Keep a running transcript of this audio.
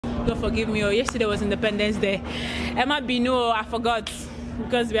God forgive me. Yesterday was Independence Day. Emma Bino, I forgot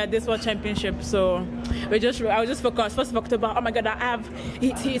because we had this World Championship. So I was just focused. 1st of October. Oh my God, I have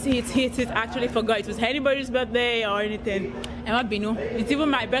hit. I actually forgot it was anybody's birthday or anything. Emma Bino. It's even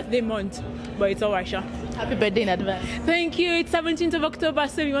my birthday month, but it's all right, sure. Happy birthday in advance. Thank you. It's 17th of October,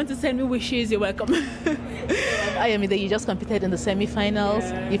 so if you want to send me wishes, you're welcome. Ayomide, you just competed in the semi-finals.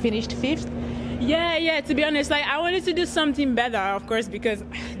 Yeah. You finished 5th. Yeah. To be honest, like I wanted to do something better, of course, because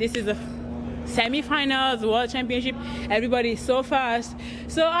this is a semi-finals, World Championship. Everybody is so fast.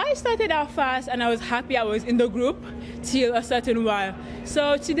 So I started out fast, and I was happy I was in the group till a certain while.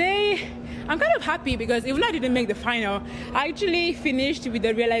 So today, I'm kind of happy because even though I didn't make the final, I actually finished with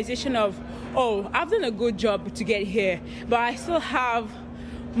the realization of, oh, I've done a good job to get here, but I still have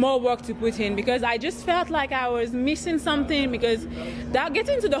more work to put in because I just felt like I was missing something because that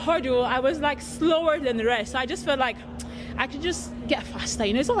getting to the hurdle, I was like slower than the rest. So I just felt like I could just get faster.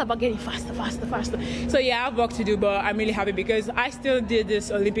 It's all about getting faster. So yeah, I have work to do, but I'm really happy because I still did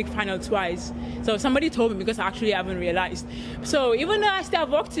this Olympic final twice. So somebody told me because I actually haven't realized. So even though I still have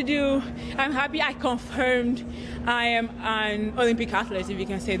work to do, I'm happy I confirmed I am an Olympic athlete, if you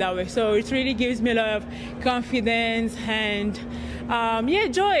can say that way. So it really gives me a lot of confidence and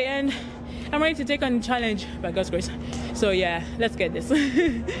joy, and I'm ready to take on the challenge by God's grace. So yeah, let's get this.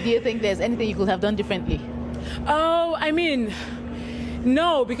 Do you think there's anything you could have done differently? Oh, I mean,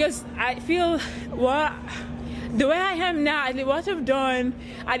 no, because I feel the way I am now, what I've done,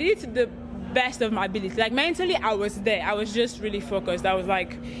 I did it to the best of my ability. Like mentally, I was there. I was just really focused. I was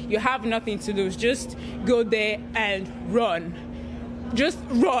like, you have nothing to lose. Just go there and run. Just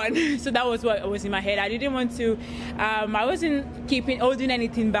run. So that was what was in my head. I didn't want to, I wasn't holding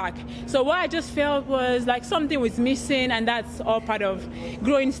anything back. So what I just felt was like something was missing, and that's all part of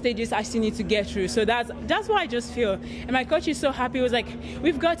growing stages I still need to get through. So that's what I just feel. And my coach is so happy. He was like,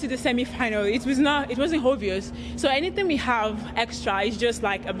 we've got to the semi-final. It wasn't obvious. So anything we have extra is just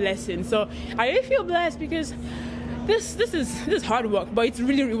like a blessing. So I really feel blessed because this is hard work, but it's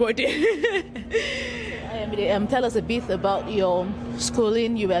really rewarding. Tell us a bit about your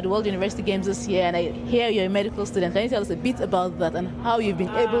schooling. You were at the World University Games this year, and I hear you're a medical student. Can you tell us a bit about that and how you've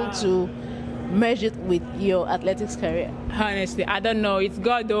been able to merge it with your athletics career? Honestly, I don't know. It's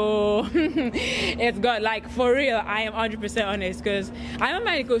God, though. It's God. Like, for real, I am 100% honest because I'm a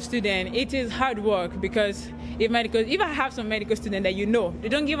medical student. It is hard work because if I have some medical students that they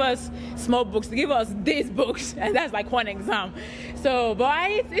don't give us small books, they give us these books, and that's like one exam. So, but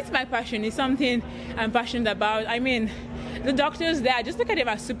it's my passion. It's something I'm passionate about. I mean, the doctors there, I just look at them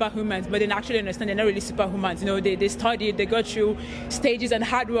as superhumans, but they actually understand they're not really superhumans. They studied, they go through stages and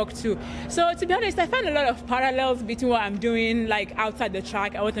hard work too. So to be honest, I find a lot of parallels between what I'm doing like outside the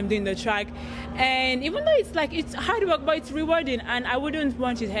track and what I'm doing in the track. And even though it's hard work, but it's rewarding, and I wouldn't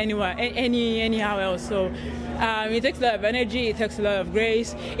want it anyhow else. So it takes a lot of energy, it takes a lot of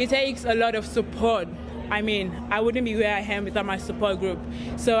grace, it takes a lot of support. I mean, I wouldn't be where I am without my support group.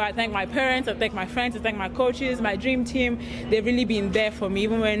 So I thank my parents, I thank my friends, I thank my coaches, my dream team. They've really been there for me,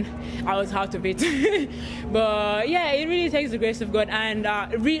 even when I was out of it. But yeah, it really takes the grace of God and a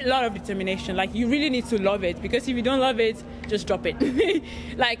lot of determination. Like, you really need to love it, because if you don't love it, just drop it.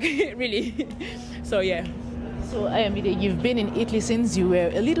 Like, really. So yeah. So Ayomide, you've been in Italy since you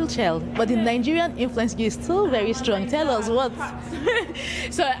were a little child, but the Nigerian influence is still very strong. Tell us what.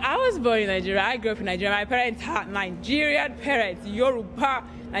 So I was born in Nigeria. I grew up in Nigeria. My parents had Nigerian parents, Yoruba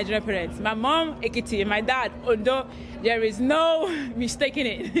Nigerian parents. My mom, Ekiti, my dad, Ondo. There is no mistaking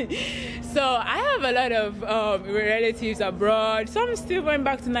it. So I have a lot of relatives abroad. Some still going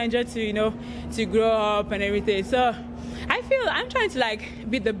back to Nigeria to grow up and everything. So I feel I'm trying to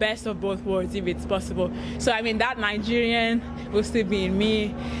be the best of both worlds if it's possible. So I mean, that Nigerian will still be in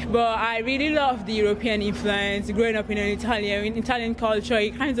me, but I really love the European influence. Growing up in Italian culture,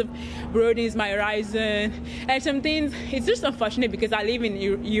 it kind of broadens my horizon. And some things, it's just unfortunate because I live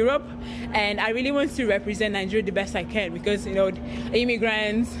in Europe, and I really want to represent Nigeria the best I can, because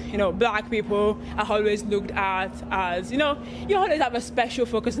immigrants, black people are always looked at as you always have a special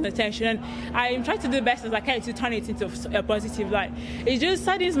focus and attention, and I'm trying to do the best as I can to turn it into a positive light. It just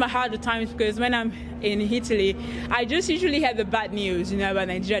saddens my heart at times, because when I'm in Italy, I just usually hear the bad news, about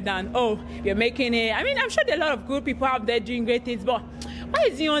Nigeria down. Oh, you're making it. I mean, I'm sure there are a lot of good people out there doing great things, but why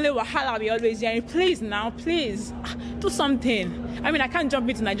is the only wahala we always hearing? Please, do something. I mean, I can't jump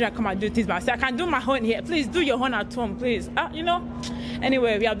into Nigeria and come and do things myself. I can do my own here. Please do your own at home, please.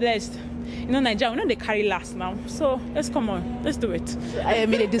 Anyway, we are blessed. Nigeria, we know they carry last now. So let's do it. I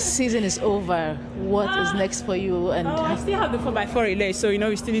mean, this season is over. What is next for you? And I still have the 4x4 relay, so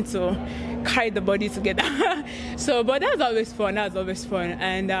we still need to carry the body together. So, but that's always fun.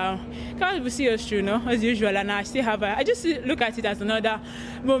 And can't see us through, as usual. And I still have, I just look at it as another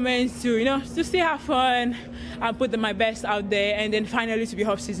moment to, to still have fun and put my best out there. And then finally to be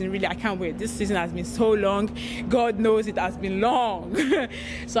off season. Really, I can't wait. This season has been so long. God knows it has been long.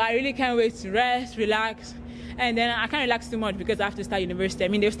 So I really can't wait to rest, relax. And then I can't relax too much because I have to start university. I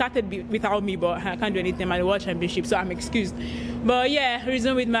mean, they've started without me, but I can't do anything at the World Championship, so I'm excused. But yeah,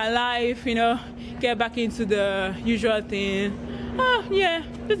 resume with my life, get back into the usual thing. Oh, yeah,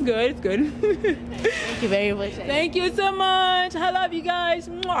 it's good, it's good. Thank you very much. Thank you so much. I love you guys.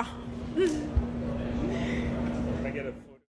 Mwah.